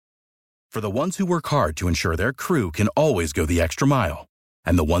For the ones who work hard to ensure their crew can always go the extra mile,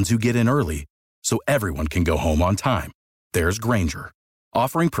 and the ones who get in early so everyone can go home on time, there's Grainger,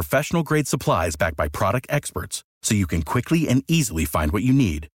 offering professional-grade supplies backed by product experts so you can quickly and easily find what you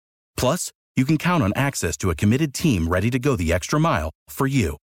need. Plus, you can count on access to a committed team ready to go the extra mile for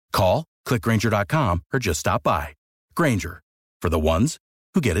you. Call, click Grainger.com, or just stop by. Grainger, for the ones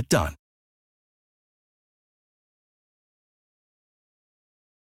who get it done.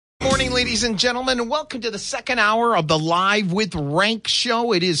 Morning, ladies and gentlemen, and welcome to the second hour of the Live with Rank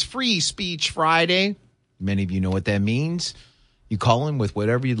show. It is Free Speech Friday. Many of you know what that means. You call in with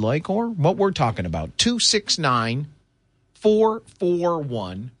whatever you'd like or what we're talking about.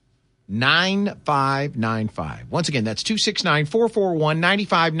 269-441-9595. Once again, that's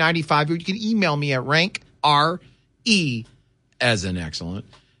 269-441-9595. Or you can email me at rank, R-E, as in excellent,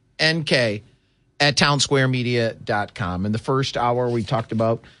 N-K, at townsquaremedia.com. In the first hour, we talked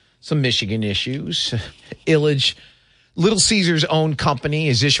about some Michigan issues. Illich, Little Caesars' own company,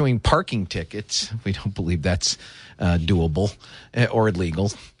 is issuing parking tickets. We don't believe that's doable or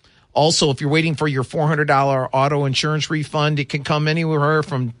legal. Also, if you're waiting for your $400 auto insurance refund, it can come anywhere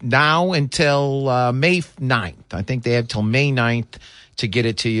from now until May 9th. I think they have till May 9th to get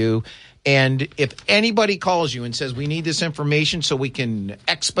it to you. And if anybody calls you and says, we need this information so we can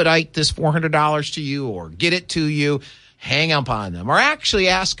expedite this $400 to you or get it to you, hang up on them. Or actually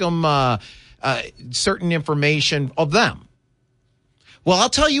ask them certain information of them. Well, I'll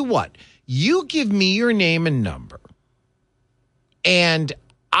tell you what. You give me your name and number, and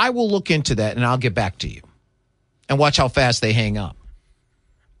I will look into that, and I'll get back to you. And watch how fast they hang up.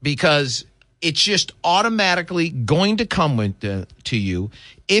 Because it's just automatically going to come with, to you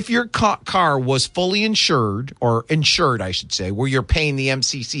if your car was fully insured, or insured, I should say, where you're paying the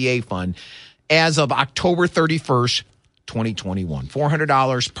MCCA fund as of October 31st, 2021.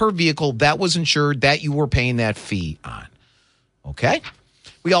 $400 per vehicle that was insured that you were paying that fee on. Okay?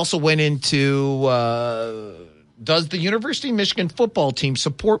 We also went into does the University of Michigan football team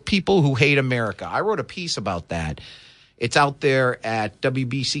support people who hate America? I wrote a piece about that. It's out there at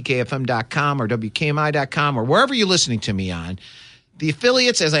WBCKFM.com or WKMI.com or wherever you're listening to me on. The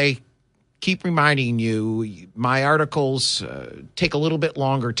affiliates, as I keep reminding you, my articles take a little bit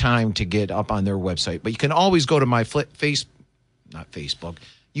longer time to get up on their website. But you can always go to my not Facebook.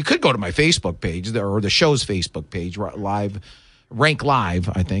 You could go to my Facebook page or the show's Facebook page, Rank Live,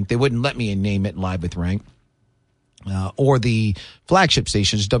 I think. They wouldn't let me name it Live with Rank. Or the flagship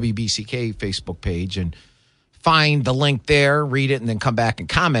station's WBCK Facebook page, and find the link there, read it, and then come back and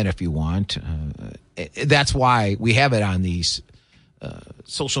comment if you want. That's why we have it on these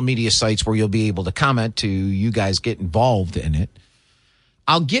social media sites where you'll be able to comment to you guys get involved in it.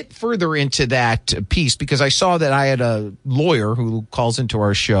 I'll get further into that piece because I saw that I had a lawyer who calls into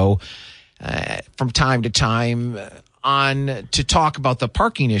our show from time to time on to talk about the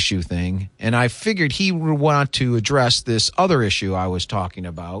parking issue thing. And I figured he would want to address this other issue I was talking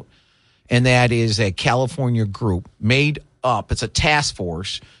about. And that is a California group made up. It's a task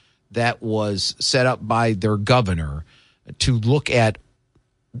force that was set up by their governor to look at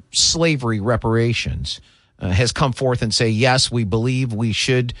slavery reparations, has come forth and say, yes, we believe we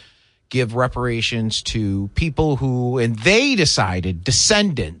should give reparations to people who, and they decided,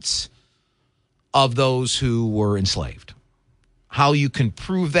 descendants of those who were enslaved. How you can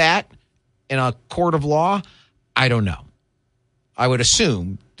prove that in a court of law, I don't know. I would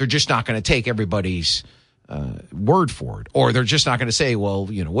assume they're just not going to take everybody's word for it. Or they're just not going to say, well,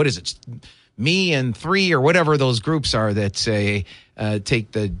 you know, what is it? Me and three or whatever those groups are that say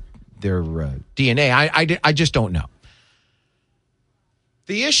take their DNA. I just don't know.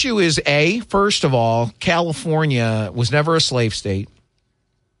 The issue is, first of all, California was never a slave state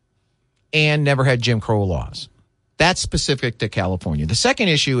and never had Jim Crow laws. That's specific to California. The second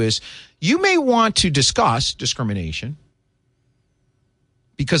issue is you may want to discuss discrimination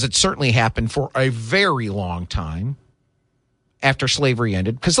because it certainly happened for a very long time after slavery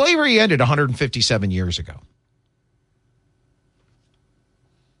ended, because slavery ended 157 years ago.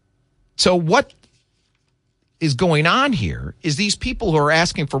 So what is going on here is these people who are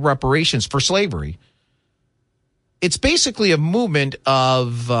asking for reparations for slavery, it's basically a movement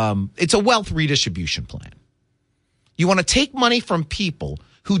of, it's a wealth redistribution plan. You want to take money from people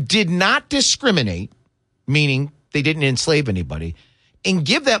who did not discriminate, meaning they didn't enslave anybody, and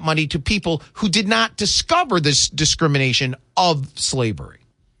give that money to people who did not discover this discrimination of slavery,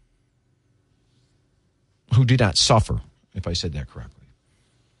 who did not suffer, if I said that correctly.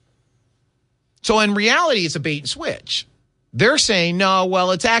 So in reality, it's a bait and switch. They're saying, no, well,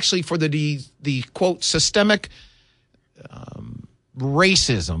 it's actually for the quote, systemic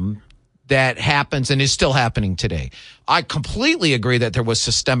racism that happens and is still happening today. I completely agree that there was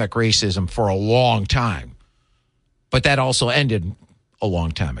systemic racism for a long time, but that also ended a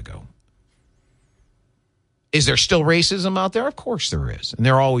long time ago. Is there still racism out there? Of course there is, and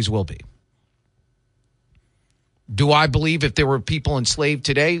there always will be. Do I believe if there were people enslaved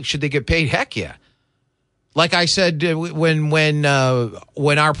today, should they get paid? Heck yeah. Like I said, when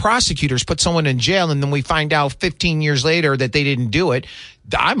our prosecutors put someone in jail and then we find out 15 years later that they didn't do it,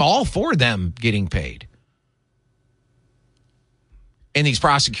 I'm all for them getting paid. And these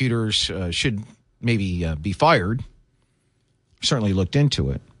prosecutors should maybe be fired. Certainly looked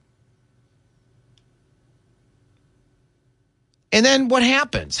into it. And then what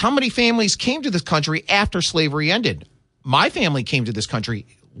happens? How many families came to this country after slavery ended? My family came to this country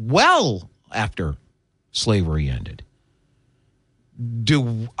well after slavery ended.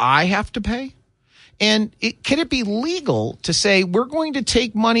 Do I have to pay? And can it be legal to say we're going to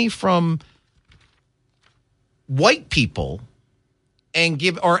take money from white people and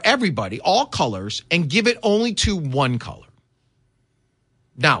give, or everybody, all colors, and give it only to one color?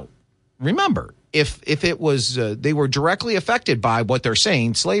 Now, remember, if it was they were directly affected by what they're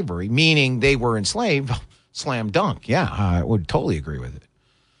saying, slavery, meaning they were enslaved, slam dunk. Yeah, I would totally agree with it.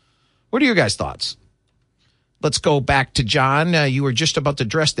 What are your guys' thoughts? Let's go back to John. You were just about to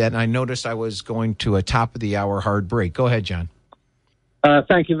address that, and I noticed I was going to a top of the hour hard break. Go ahead, John.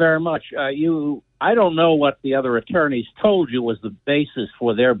 Thank you very much. I don't know what the other attorneys told you was the basis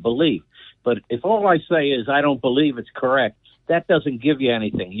for their belief, but if all I say is I don't believe it's correct, that doesn't give you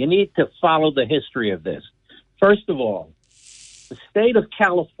anything. You need to follow the history of this. First of all, the state of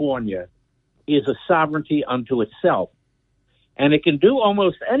California is a sovereignty unto itself, and it can do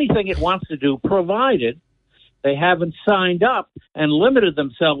almost anything it wants to do, provided they haven't signed up and limited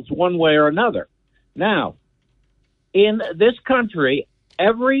themselves one way or another. Now, in this country,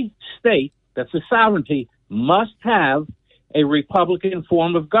 every state that's a sovereignty must have a Republican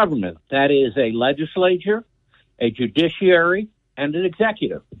form of government. That is a legislature, a judiciary, and an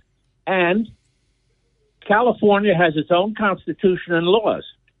executive. And California has its own constitution and laws.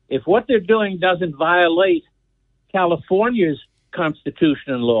 If what they're doing doesn't violate California's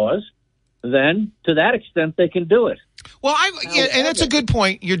constitution and laws, then to that extent they can do it. Well, and that's a good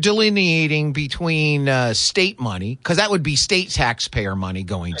point. You're delineating between state money, because that would be state taxpayer money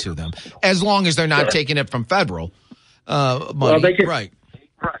going to them, as long as they're not taking it from federal money. Well, right.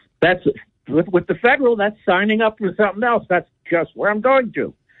 That's with the federal, that's signing up for something else. That's just where I'm going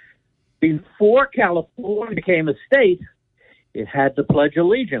to. Before California became a state, it had to pledge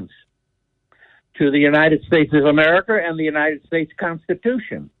allegiance to the United States of America and the United States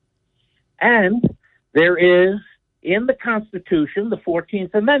Constitution. And there is, in the Constitution, the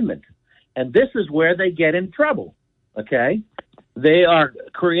 14th Amendment. And this is where they get in trouble, okay? They are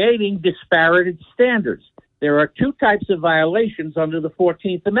creating disparate standards. There are two types of violations under the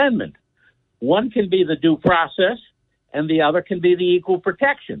 14th Amendment. One can be the due process, and the other can be the equal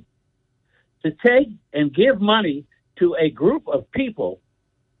protection. To take and give money to a group of people,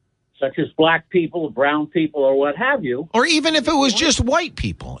 such as black people, brown people, or what have you. Or even if it was just white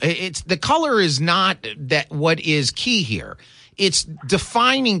people. It's the color is not that what is key here. It's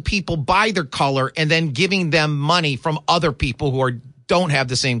defining people by their color and then giving them money from other people who don't have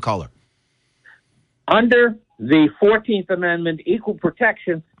the same color. Under the 14th Amendment, equal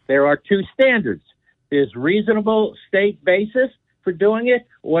protection, there are two standards. There's reasonable state basis for doing it,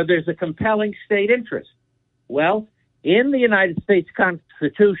 or there's a compelling state interest. Well, in the United States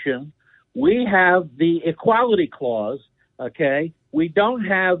Constitution, we have the equality clause, okay? We don't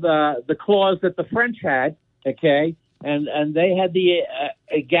have the clause that the French had, okay? And they had the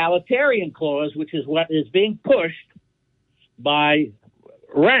egalitarian clause, which is what is being pushed by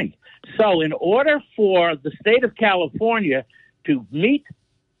rank. So in order for the state of California to meet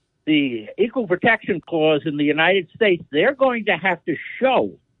the equal protection clause in the United States, they're going to have to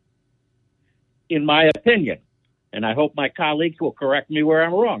show, in my opinion, and I hope my colleagues will correct me where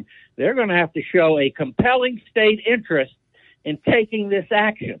I'm wrong, they're going to have to show a compelling state interest in taking this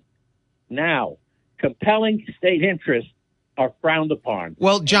action. Now, compelling state interests are frowned upon.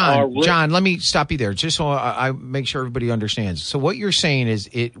 Well, John, let me stop you there, just so I make sure everybody understands. So what you're saying is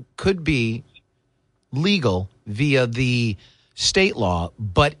it could be legal via the state law,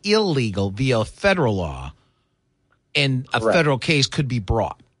 but illegal via federal law, and a federal case could be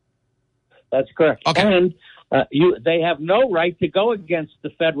brought. That's correct. Okay. And they have no right to go against the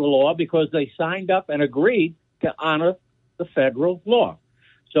federal law because they signed up and agreed to honor the federal law.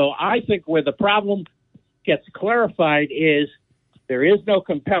 So I think where the problem gets clarified is there is no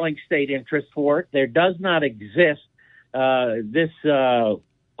compelling state interest for it. There does not exist this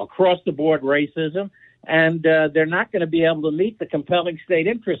across-the-board racism, and they're not going to be able to meet the compelling state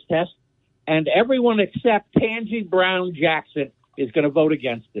interest test, and everyone except Tangi Brown Jackson is going to vote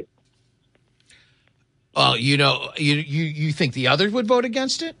against it. Oh, you think the others would vote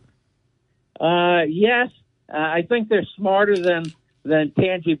against it? Yes. I think they're smarter than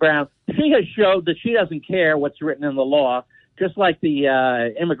Tangi Brown. She has showed that she doesn't care what's written in the law, just like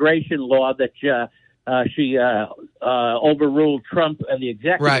the immigration law that she overruled Trump and the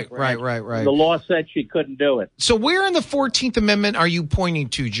executive branch. Right. The law said she couldn't do it. So where in the 14th Amendment are you pointing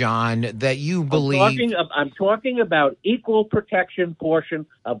to, John, that you believe? I'm talking about equal protection portion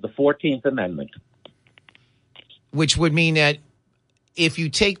of the 14th Amendment. Which would mean that if you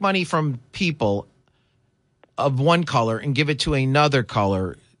take money from people of one color and give it to another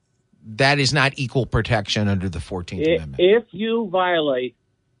color, that is not equal protection under the 14th Amendment. If you violate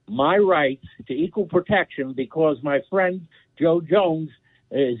my rights to equal protection because my friend Joe Jones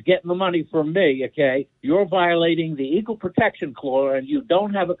is getting the money from me, okay, you're violating the equal protection clause, and you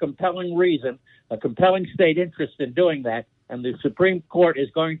don't have a compelling reason, a compelling state interest in doing that, and the Supreme Court is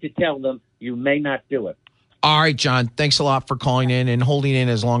going to tell them you may not do it. All right, John, thanks a lot for calling in and holding in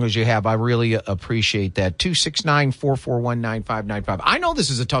as long as you have. I really appreciate that. 269-441-9595. I know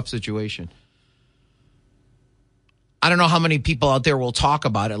this is a tough situation. I don't know how many people out there will talk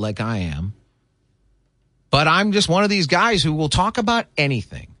about it like I am, but I'm just one of these guys who will talk about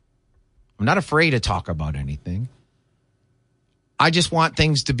anything. I'm not afraid to talk about anything. I just want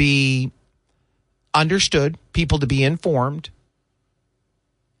things to be understood, people to be informed.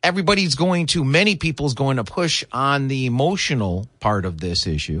 Many people's going to push on the emotional part of this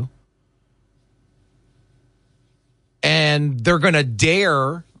issue. And they're going to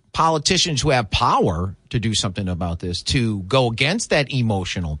dare politicians who have power to do something about this to go against that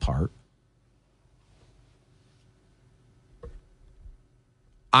emotional part.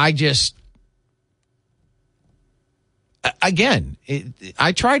 I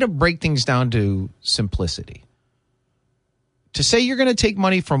try to break things down to simplicity. To say you're going to take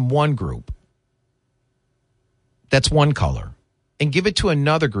money from one group that's one color and give it to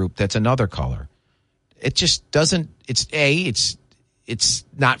another group that's another color, it just doesn't, it's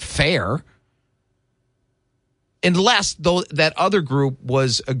not fair unless though that other group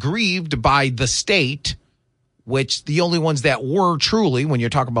was aggrieved by the state, which the only ones that were truly, when you're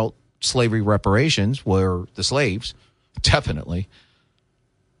talking about slavery reparations, were the slaves, definitely.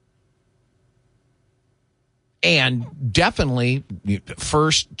 And definitely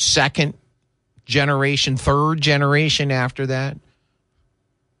first, second generation, third generation after that.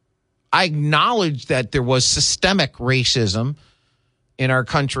 I acknowledge that there was systemic racism in our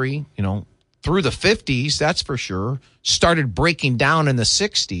country, through the 50s, that's for sure. Started breaking down in the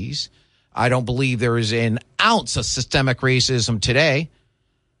 60s. I don't believe there is an ounce of systemic racism today.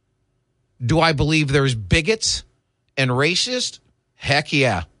 Do I believe there's bigots and racists? Heck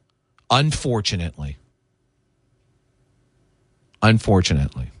yeah. Unfortunately.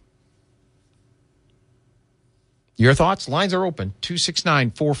 Your thoughts? Lines are open.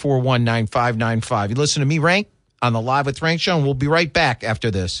 269-441-9595. You listen to me, Rank, on the Live with Rank show, and we'll be right back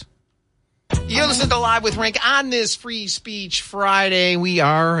after this. You're listening to Live with Rank on this Free Speech Friday. We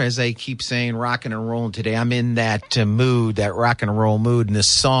are, as I keep saying, rocking and rolling today. I'm in that mood, that rock and roll mood, and this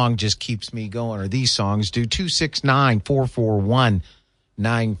song just keeps me going, or these songs do.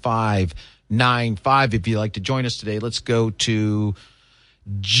 269-441-9595. If you'd like to join us today, let's go to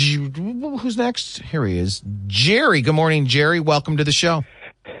who's next? Here he is. Jerry. Good morning, Jerry. Welcome to the show.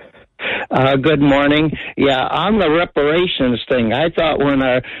 Good morning. Yeah, on the reparations thing, I thought when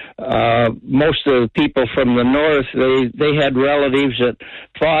most of the people from the North, they had relatives that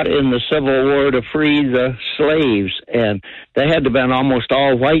fought in the Civil War to free the slaves, and they had to have been almost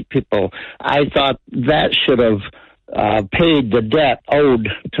all white people. I thought that should have paid the debt owed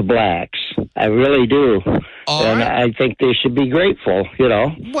to blacks. I really do. I think they should be grateful,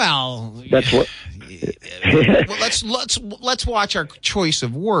 Well, that's what. Well, let's watch our choice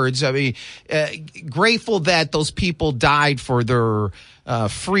of words. I mean, grateful that those people died for their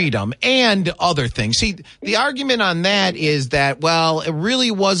freedom and other things. See, the argument on that is that, well, it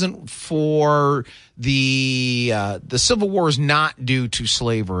really wasn't for the Civil War is not due to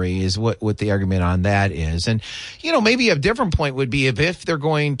slavery is what the argument on that is. And, maybe a different point would be if they're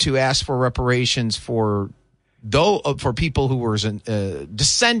going to ask for reparations for people who were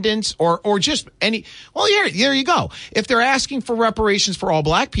descendants or just any, well, there you go. If they're asking for reparations for all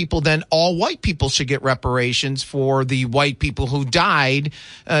black people, then all white people should get reparations for the white people who died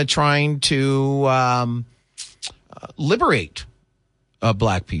trying to liberate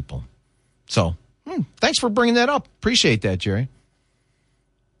black people. So thanks for bringing that up. Appreciate that, Jerry.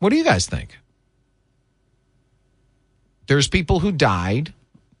 What do you guys think? There's people who died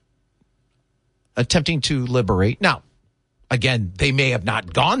attempting to liberate. Now, again, they may have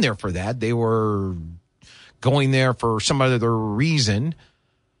not gone there for that. They were going there for some other reason.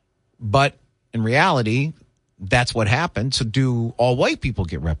 But in reality, that's what happened. So do all white people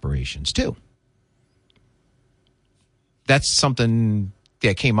get reparations too? That's something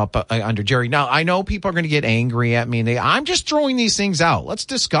that came up under Jerry. Now, I know people are going to get angry at me. I'm just throwing these things out. Let's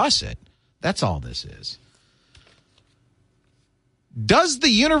discuss it. That's all this is. Does the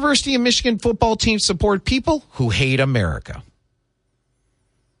University of Michigan football team support people who hate America?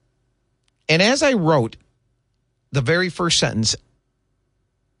 And as I wrote the very first sentence,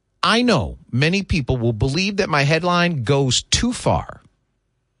 I know many people will believe that my headline goes too far.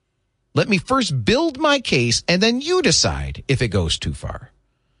 Let me first build my case, and then you decide if it goes too far.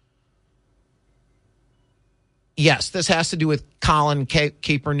 Yes, this has to do with Colin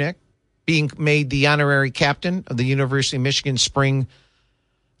Kaepernick being made the honorary captain of the University of Michigan spring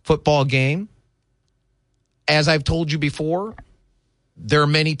football game. As I've told you before, there are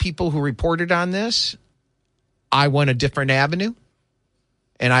many people who reported on this. I went a different avenue,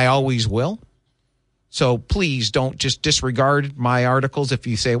 and I always will. So please don't just disregard my articles if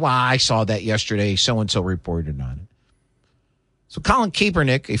you say, well, I saw that yesterday, so-and-so reported on it. So Colin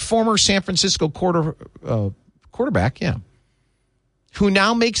Kaepernick, a former San Francisco quarterback, who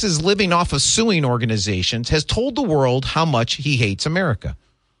now makes his living off of suing organizations, has told the world how much he hates America.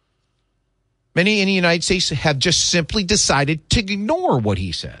 Many in the United States have just simply decided to ignore what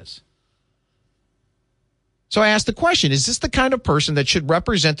he says. So I asked the question, is this the kind of person that should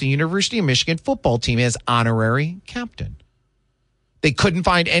represent the University of Michigan football team as honorary captain? They couldn't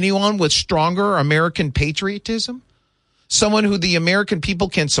find anyone with stronger American patriotism? Someone who the American people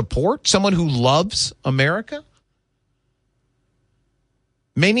can support? Someone who loves America?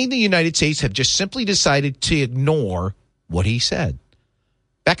 Many in the United States have just simply decided to ignore what he said.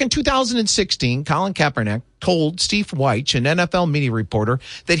 Back in 2016, Colin Kaepernick told Steve Wyche, an NFL media reporter,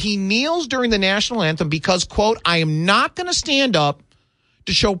 that he kneels during the national anthem because, quote, I am not going to stand up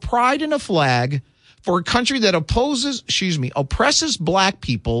to show pride in a flag for a country that oppresses black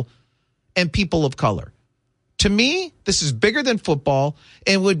people and people of color. To me, this is bigger than football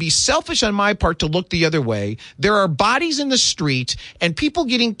and would be selfish on my part to look the other way. There are bodies in the street and people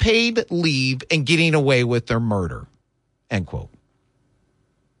getting paid leave and getting away with their murder, end quote.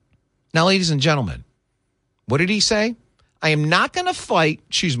 Now, ladies and gentlemen, what did he say? I'm not going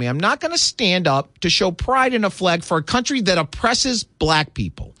to stand up to show pride in a flag for a country that oppresses black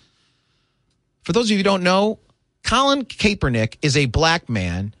people. For those of you who don't know, Colin Kaepernick is a black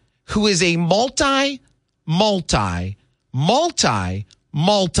man who is a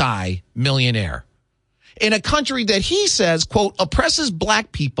multi-millionaire in a country that he says, quote, oppresses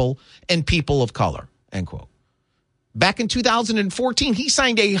black people and people of color, end quote. Back in 2014, he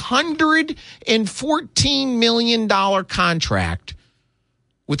signed a $114 million contract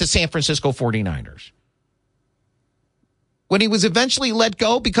with the San Francisco 49ers. When he was eventually let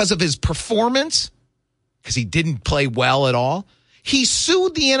go because of his performance, because he didn't play well at all, he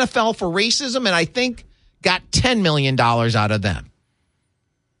sued the NFL for racism and I think got $10 million out of them.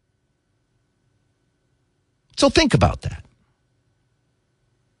 So think about that.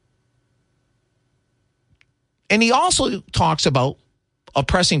 And he also talks about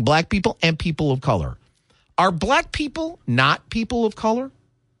oppressing black people and people of color. Are black people not people of color?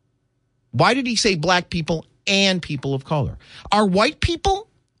 Why did he say black people and people of color? Are white people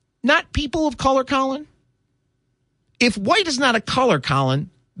not people of color, Colin? If white is not a color, Colin,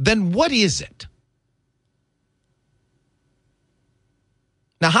 then what is it?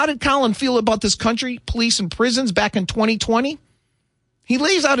 Now, how did Colin feel about this country, police, and prisons back in 2020? He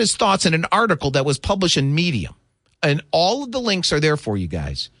lays out his thoughts in an article that was published in Medium. And all of the links are there for you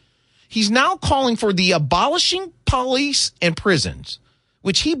guys. He's now calling for the abolishing police and prisons,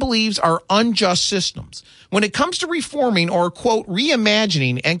 which he believes are unjust systems. When it comes to reforming or, quote,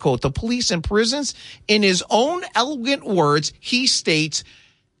 reimagining, end quote, the police and prisons, in his own elegant words, he states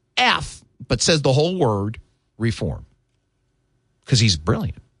F, but says the whole word, reform. Because he's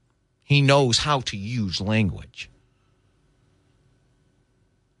brilliant. He knows how to use language.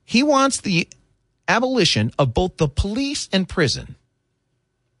 He wants the abolition of both the police and prison.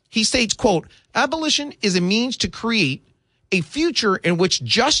 He states, quote, abolition is a means to create a future in which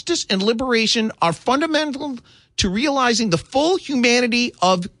justice and liberation are fundamental to realizing the full humanity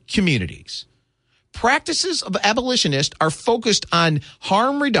of communities. Practices of abolitionists are focused on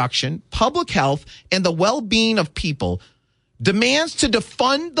harm reduction, public health, and the well-being of people. Demands to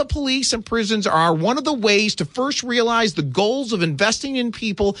defund the police and prisons are one of the ways to first realize the goals of investing in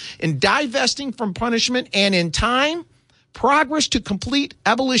people and divesting from punishment, and in time, progress to complete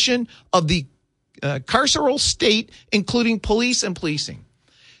abolition of the carceral state, including police and policing.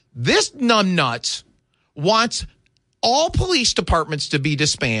 This numbnuts wants all police departments to be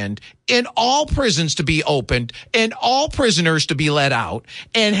disbanded and all prisons to be opened and all prisoners to be let out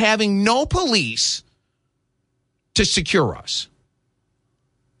and having no police to secure us.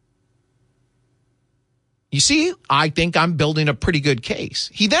 You see, I think I'm building a pretty good case.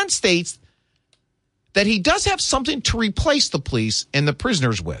 He then states that he does have something to replace the police and the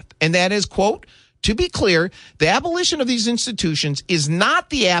prisoners with, and that is, quote, to be clear, the abolition of these institutions is not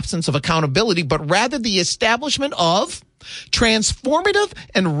the absence of accountability, but rather the establishment of transformative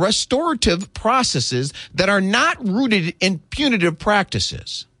and restorative processes that are not rooted in punitive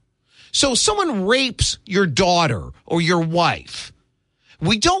practices. So someone rapes your daughter or your wife.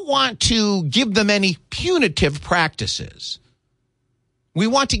 We don't want to give them any punitive practices. We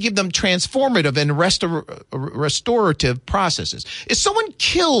want to give them transformative and restorative processes. If someone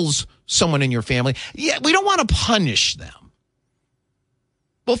kills someone in your family, we don't want to punish them.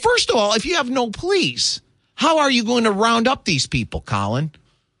 Well, first of all, if you have no police, how are you going to round up these people, Colin?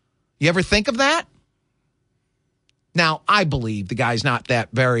 You ever think of that? Now, I believe the guy's not that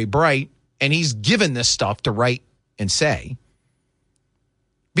very bright, and he's given this stuff to write and say.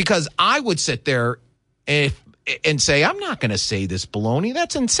 Because I would sit there and say, I'm not going to say this baloney.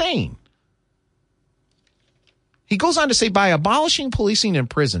 That's insane. He goes on to say, by abolishing policing in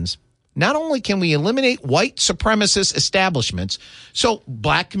prisons, not only can we eliminate white supremacist establishments, so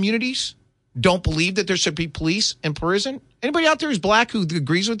black communities don't believe that there should be police in prison. Anybody out there who's black who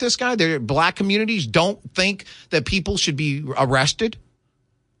agrees with this guy? Their black communities don't think that people should be arrested?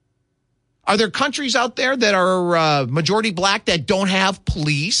 Are there countries out there that are majority black that don't have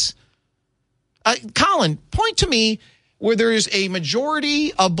police? Colin, point to me where there is a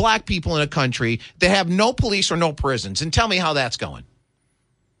majority of black people in a country that have no police or no prisons, and tell me how that's going.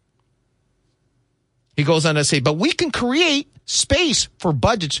 He goes on to say, but we can create space for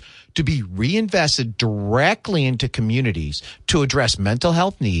budgets to be reinvested directly into communities to address mental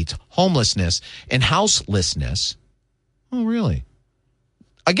health needs, homelessness, and houselessness. Oh, really?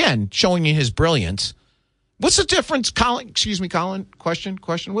 Again, showing you his brilliance. What's the difference, Colin? Excuse me, Colin. Question.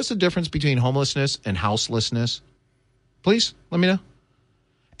 What's the difference between homelessness and houselessness? Please, let me know.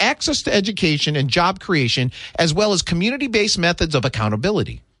 Access to education and job creation, as well as community-based methods of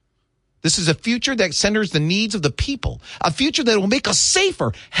accountability. This is a future that centers the needs of the people, a future that will make us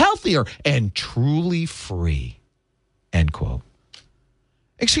safer, healthier, and truly free. End quote.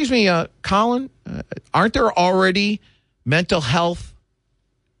 Excuse me, Colin, aren't there already mental health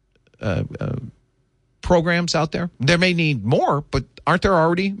programs out there? There may need more, but aren't there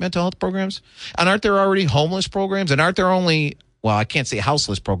already mental health programs? And aren't there already homeless programs? And aren't there only, well, I can't say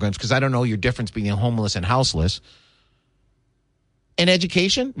houseless programs because I don't know your difference between homeless and houseless. And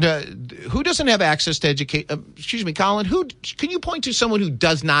education? Who doesn't have access to education? Excuse me, Colin, can you point to someone who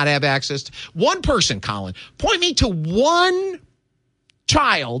does not have access to one person, Colin? Point me to one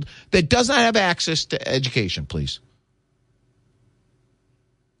child that does not have access to education, please.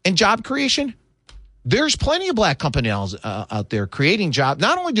 And job creation? There's plenty of black companies out there creating jobs.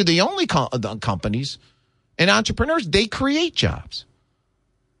 Not only do they only companies and entrepreneurs, they create jobs.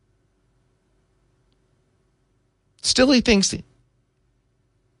 Still, he thinks.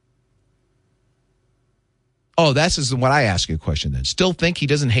 Oh, that's what I ask you a question then. Still think he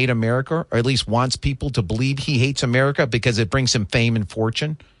doesn't hate America, or at least wants people to believe he hates America because it brings him fame and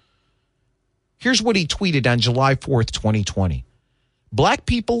fortune? Here's what he tweeted on July 4th, 2020. Black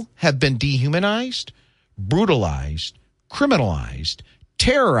people have been dehumanized, brutalized, criminalized,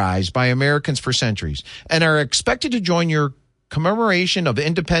 terrorized by Americans for centuries, and are expected to join your commemoration of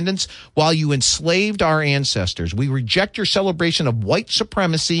independence while you enslaved our ancestors. We reject your celebration of white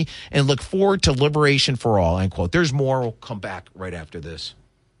supremacy and look forward to liberation for all, end quote. There's more. We'll come back right after this.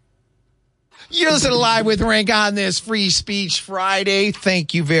 You listen to Live with Rank on this Free Speech Friday.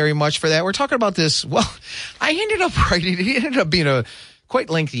 Thank you very much for that. We're talking about this. Well, I ended up writing, it ended up being a quite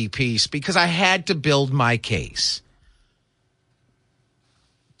lengthy piece because I had to build my case.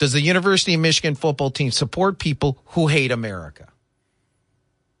 Does the University of Michigan football team support people who hate America?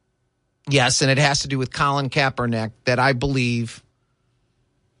 Yes, and it has to do with Colin Kaepernick, that I believe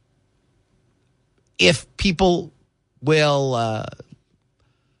if people will,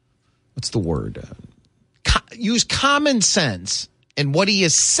 what's the word? Use common sense in what he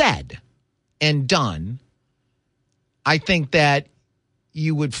has said and done, I think that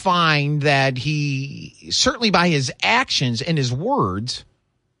you would find that he, certainly by his actions and his words,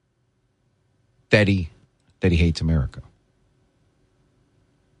 that he hates America.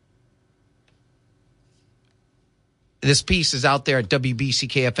 This piece is out there at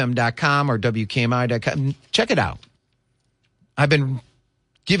WBCKFM.com or WKMI.com. Check it out. I've been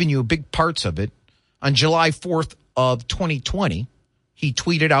giving you big parts of it. On July 4th of 2020, he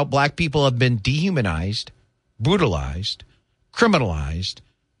tweeted out, black people have been dehumanized, brutalized, criminalized,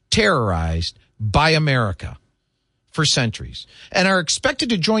 terrorized by America for centuries and are expected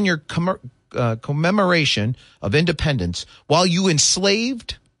to join your commemoration of independence while you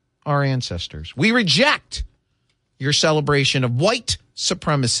enslaved our ancestors. We reject your celebration of white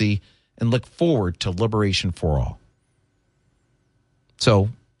supremacy and look forward to liberation for all. So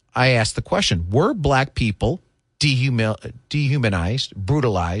I asked the question, were black people dehumanized,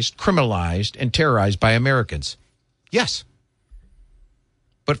 brutalized, criminalized, and terrorized by Americans? Yes.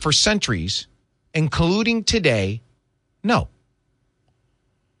 But for centuries, including today, no.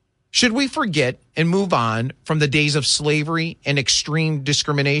 Should we forget and move on from the days of slavery and extreme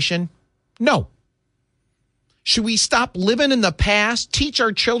discrimination? No. Should we stop living in the past, teach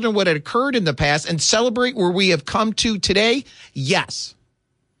our children what had occurred in the past, and celebrate where we have come to today? Yes.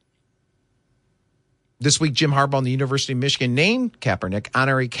 This week, Jim Harbaugh and the University of Michigan named Kaepernick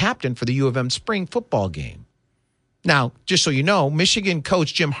honorary captain for the U of M spring football game. Now, just so you know, Michigan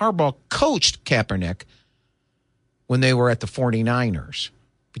coach Jim Harbaugh coached Kaepernick when they were at the 49ers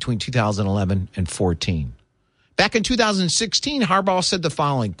between 2011 and 14. Back in 2016, Harbaugh said the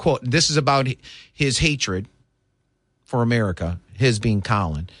following, quote, this is about his hatred for America, his being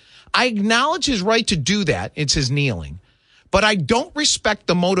Colin. I acknowledge his right to do that. It's his kneeling. But I don't respect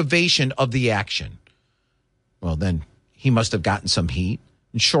the motivation of the action. Well, then he must have gotten some heat.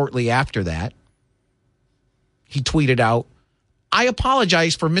 And shortly after that, he tweeted out, I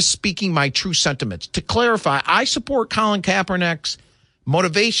apologize for misspeaking my true sentiments. To clarify, I support Colin Kaepernick's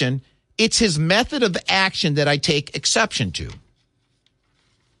motivation. It's his method of action that I take exception to.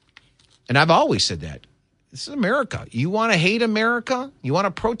 And I've always said that. This is America. You want to hate America? You want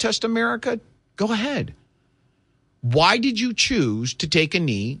to protest America? Go ahead. Why did you choose to take a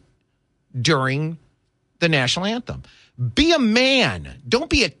knee during the national anthem? Be a man. Don't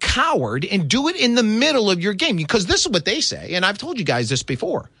be a coward and do it in the middle of your game. Because this is what they say, and I've told you guys this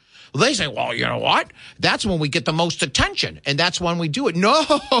before. They say, well, you know what? That's when we get the most attention, and that's when we do it.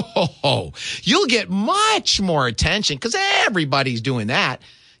 No, you'll get much more attention because everybody's doing that.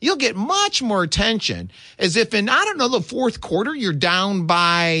 You'll get much more attention as if in, I don't know, the fourth quarter, you're down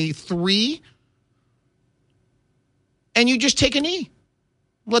by 3, and you just take a knee.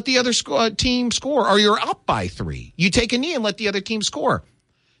 Let the other team score, or you're up by 3. You take a knee and let the other team score.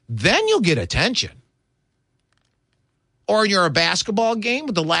 Then you'll get attention. Or you're a basketball game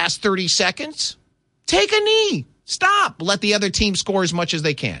with the last 30 seconds. Take a knee. Stop. Let the other team score as much as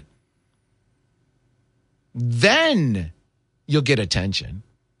they can. Then you'll get attention.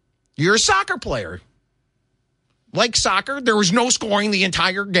 You're a soccer player. Like soccer, there was no scoring the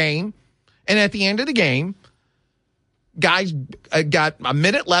entire game. And at the end of the game, guys got a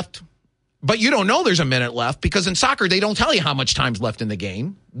minute left, but you don't know there's a minute left because in soccer, they don't tell you how much time's left in the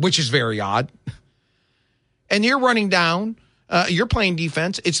game, which is very odd. And you're running down, you're playing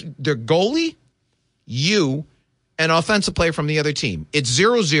defense. It's the goalie, you, and offensive player from the other team. It's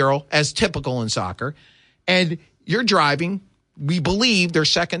 0-0 as typical in soccer. And you're driving. We believe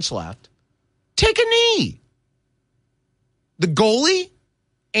there's seconds left. Take a knee. The goalie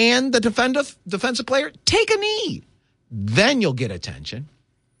and the defensive player, take a knee. Then you'll get attention.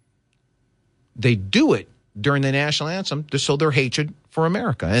 They do it during the national anthem to show their hatred for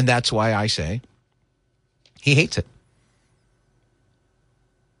America. And that's why I say he hates it.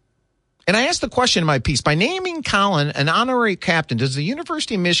 And I asked the question in my piece, by naming Colin an honorary captain, does the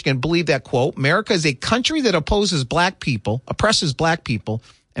University of Michigan believe that, quote, America is a country that oppresses black people,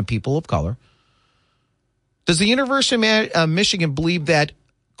 and people of color? Does the University of Michigan believe that,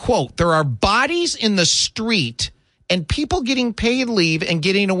 quote, there are bodies in the street and people getting paid leave and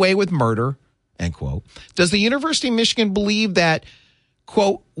getting away with murder, end quote? Does the University of Michigan believe that,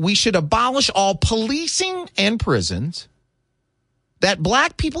 quote, we should abolish all policing and prisons, that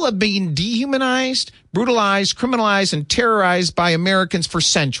black people have been dehumanized, brutalized, criminalized, and terrorized by Americans for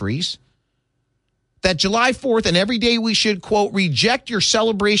centuries, that July 4th and every day we should, quote, reject your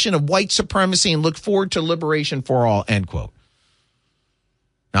celebration of white supremacy and look forward to liberation for all, end quote?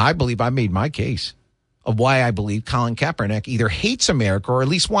 Now, I believe I made my case of why I believe Colin Kaepernick either hates America or at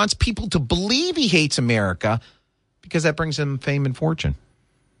least wants people to believe he hates America because that brings him fame and fortune.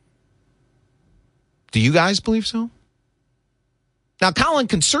 Do you guys believe so? Now, Colin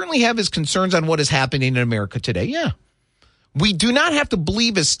can certainly have his concerns on what is happening in America today. Yeah. We do not have to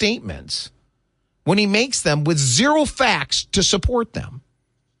believe his statements when he makes them with zero facts to support them.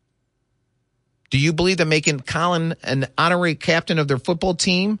 Do you believe that making Colin an honorary captain of their football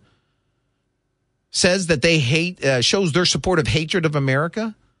team says that they shows their support of hatred of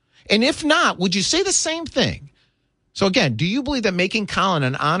America? And if not, would you say the same thing? So again, do you believe that making Colin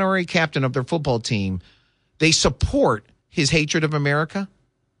an honorary captain of their football team, they support his hatred of America?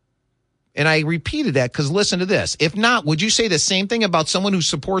 And I repeated that because listen to this. If not, would you say the same thing about someone who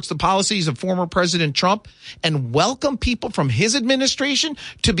supports the policies of former President Trump and welcome people from his administration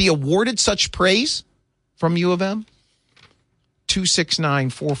to be awarded such praise from U of M?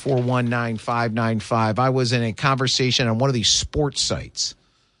 269-441-9595. I was in a conversation on one of these sports sites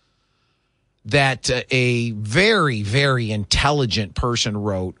that a very, very intelligent person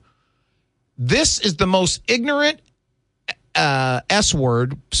wrote, "This is the most ignorant S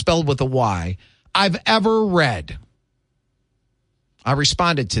word, spelled with a Y, I've ever read." I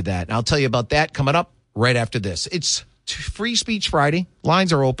responded to that, and I'll tell you about that coming up right after this. It's Free Speech Friday.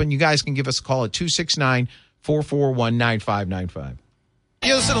 Lines are open. You guys can give us a call at 269-441-9595.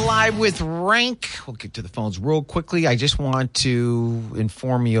 You listen to Live with Rank. We'll get to the phones real quickly. I just want to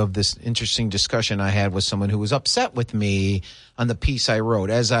inform you of this interesting discussion I had with someone who was upset with me on the piece I wrote.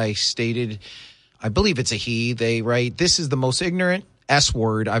 As I stated, I believe it's a he. They write, "This is the most ignorant S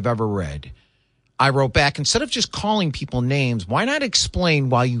word I've ever read." I wrote back, instead of just calling people names, why not explain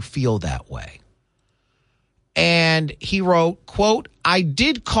why you feel that way? And he wrote, quote, "I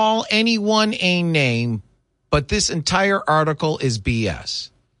did call anyone a name, but this entire article is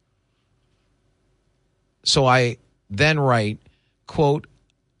BS." So I then write, quote,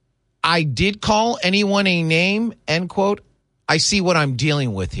 "I did call anyone a name," end quote. "I see what I'm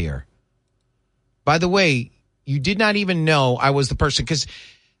dealing with here. By the way, you did not even know I was the person," because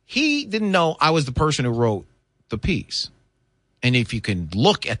he didn't know I was the person who wrote the piece. And if you can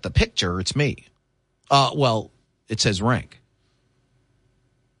look at the picture, it's me. Well, it says Rank.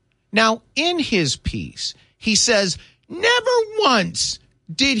 Now, in his piece, he says, never once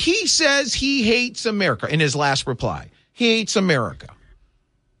did he says he hates America in his last reply. He hates America.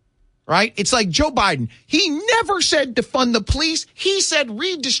 Right? It's like Joe Biden. He never said defund the police. He said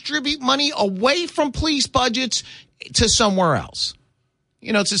redistribute money away from police budgets to somewhere else.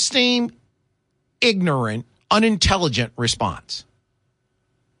 You know, it's the same ignorant, unintelligent response.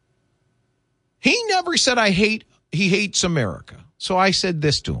 He never said he hates America. So I said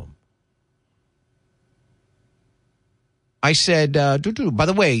this to him. I said, by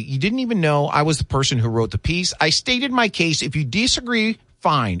the way, you didn't even know I was the person who wrote the piece. I stated my case. If you disagree,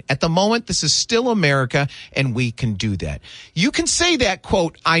 fine. At the moment, this is still America, and we can do that. You can say that,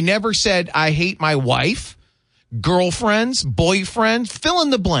 quote, "I never said I hate my wife, girlfriends, boyfriends, fill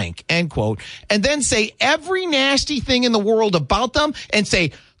in the blank," end quote, and then say every nasty thing in the world about them and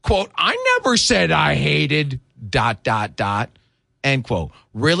say, quote, "I never said I hated ... end quote.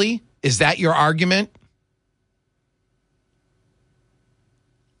 Really? Is that your argument?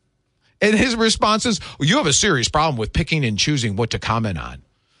 And his response is, well, you have a serious problem with picking and choosing what to comment on.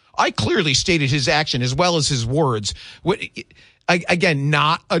 I clearly stated his action as well as his words. Again,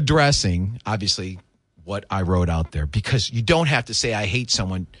 not addressing, obviously, what I wrote out there, because you don't have to say I hate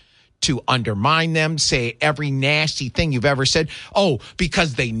someone to undermine them, say every nasty thing you've ever said. Oh,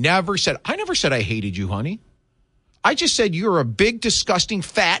 because they never said, I never said I hated you, honey. I just said you're a big, disgusting,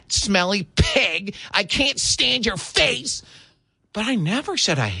 fat, smelly pig. I can't stand your face. But I never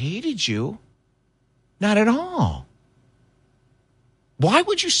said I hated you. Not at all. Why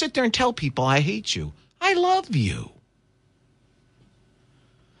would you sit there and tell people I hate you? I love you.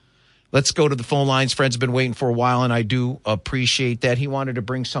 Let's go to the phone lines. Fred's been waiting for a while, and I do appreciate that. He wanted to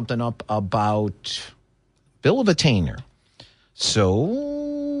bring something up about bill of attainder.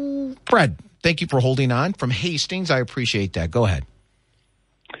 So, Fred, thank you for holding on from Hastings. I appreciate that. Go ahead.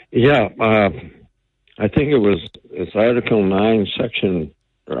 Yeah, I think it's Article 9,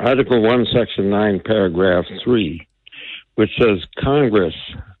 Article 1, Section 9, Paragraph 3, which says Congress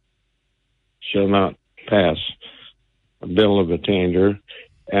shall not pass a bill of attainder,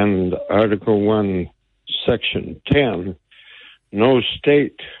 and Article 1, Section 10, no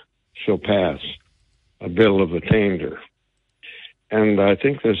state shall pass a bill of attainder. And I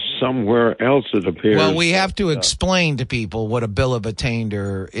think there's somewhere else it appears. Well, we have to explain to people what a bill of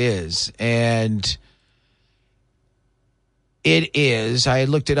attainder is. And it is, I had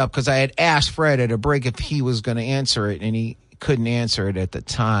looked it up because I had asked Fred at a break if he was going to answer it, and he couldn't answer it at the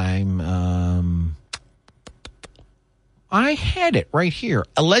time. I had it right here.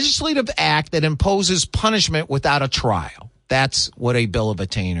 A legislative act that imposes punishment without a trial. That's what a bill of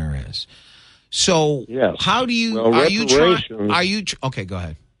attainder is. So Yes. how do you, Well, okay, go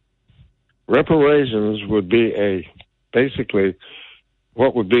ahead. Reparations would be basically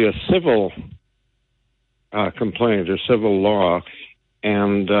what would be a civil complaint or civil law,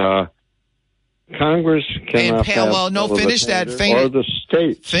 and Congress cannot finish that. or the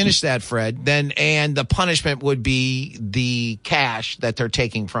state. Finish that, Fred. Then, and the punishment would be the cash that they're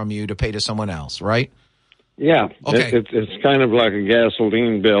taking from you to pay to someone else, right? Yeah. Okay. It's kind of like a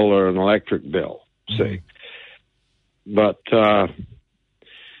gasoline bill or an electric bill, say. But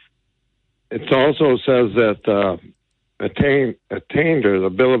it also says that attainder, the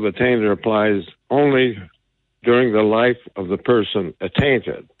bill of attainder, applies only during the life of the person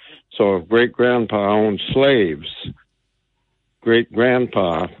attainted. So if great-grandpa owned slaves,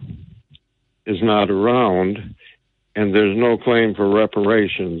 great-grandpa is not around, and there's no claim for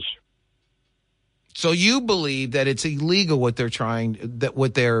reparations. So you believe that it's illegal what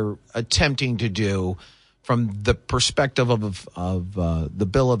they're attempting to do from the perspective of the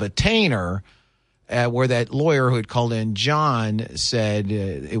bill of attainder, where that lawyer who had called in, John, said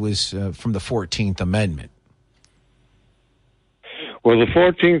it was from the 14th Amendment. Well, the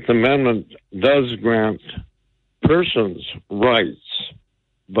 14th Amendment does grant persons rights,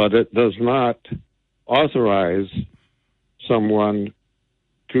 but it does not authorize someone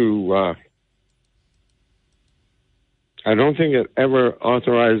to, I don't think it ever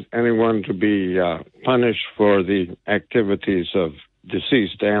authorized anyone to be punished for the activities of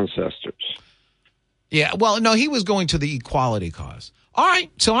deceased ancestors. Yeah, well, no, he was going to the equality cause. All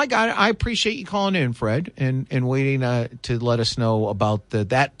right, so I got it. I appreciate you calling in, Fred, and waiting to let us know about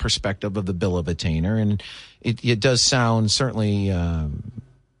that perspective of the bill of attainder. And it does sound certainly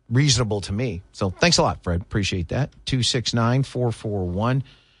reasonable to me. So thanks a lot, Fred. Appreciate that.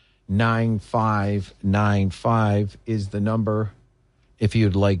 269-441-9595 is the number if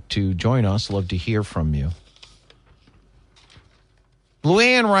you'd like to join us. Love to hear from you.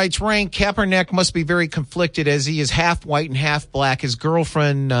 Luann writes, Rank, Kaepernick must be very conflicted as he is half white and half black. His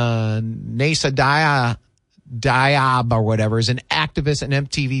girlfriend, Nasa Diab or whatever, is an activist and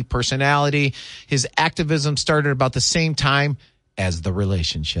MTV personality. His activism started about the same time as the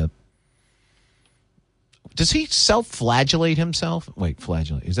relationship. Does he self-flagellate himself? Wait,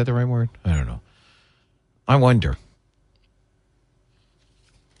 flagellate. Is that the right word? I don't know. I wonder.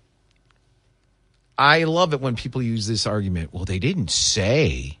 I love it when people use this argument. Well, they didn't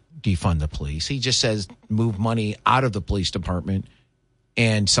say defund the police. He just says move money out of the police department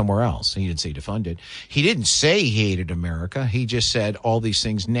and somewhere else. He didn't say defund it. He didn't say he hated America. He just said all these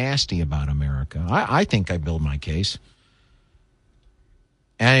things nasty about America. I think I build my case.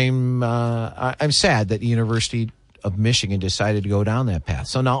 I'm sad that the University of Michigan decided to go down that path.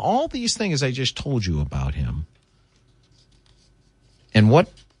 So now all these things I just told you about him, and what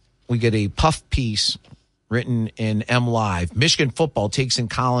we get a puff piece written in MLive. Michigan football takes in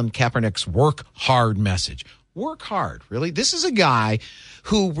Colin Kaepernick's work hard message. Work hard, really? This is a guy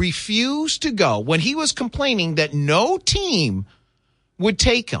who refused to go when he was complaining that no team would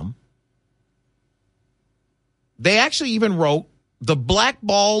take him. They actually even wrote the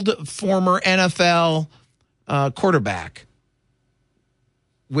blackballed former NFL quarterback,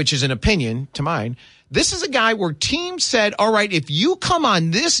 which is an opinion to mine. This is a guy where teams said, all right, if you come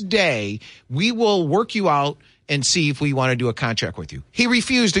on this day, we will work you out and see if we want to do a contract with you. He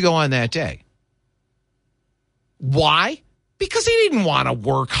refused to go on that day. Why? Because he didn't want to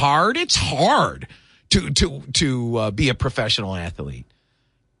work hard. It's hard to be a professional athlete.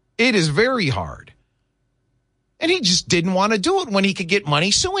 It is very hard. And he just didn't want to do it when he could get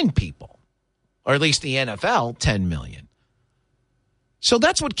money suing people, or at least the NFL, $10 million. So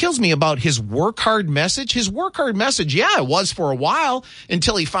that's what kills me about his work hard message. His work hard message, yeah, it was for a while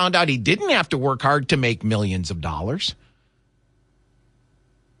until he found out he didn't have to work hard to make millions of dollars.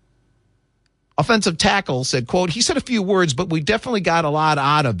 Offensive tackle said, quote, he said a few words, but we definitely got a lot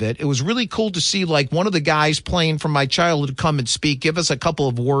out of it. It was really cool to see like one of the guys playing from my childhood come and speak, give us a couple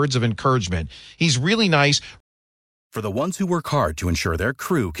of words of encouragement. He's really nice. For the ones who work hard to ensure their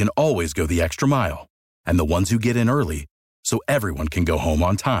crew can always go the extra mile, and the ones who get in early so everyone can go home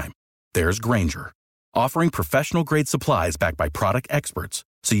on time, there's Grainger, offering professional-grade supplies backed by product experts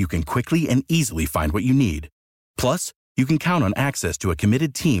so you can quickly and easily find what you need. Plus, you can count on access to a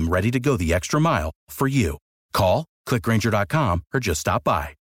committed team ready to go the extra mile for you. Call, click Grainger.com, or just stop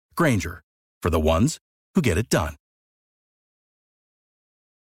by. Grainger, for the ones who get it done.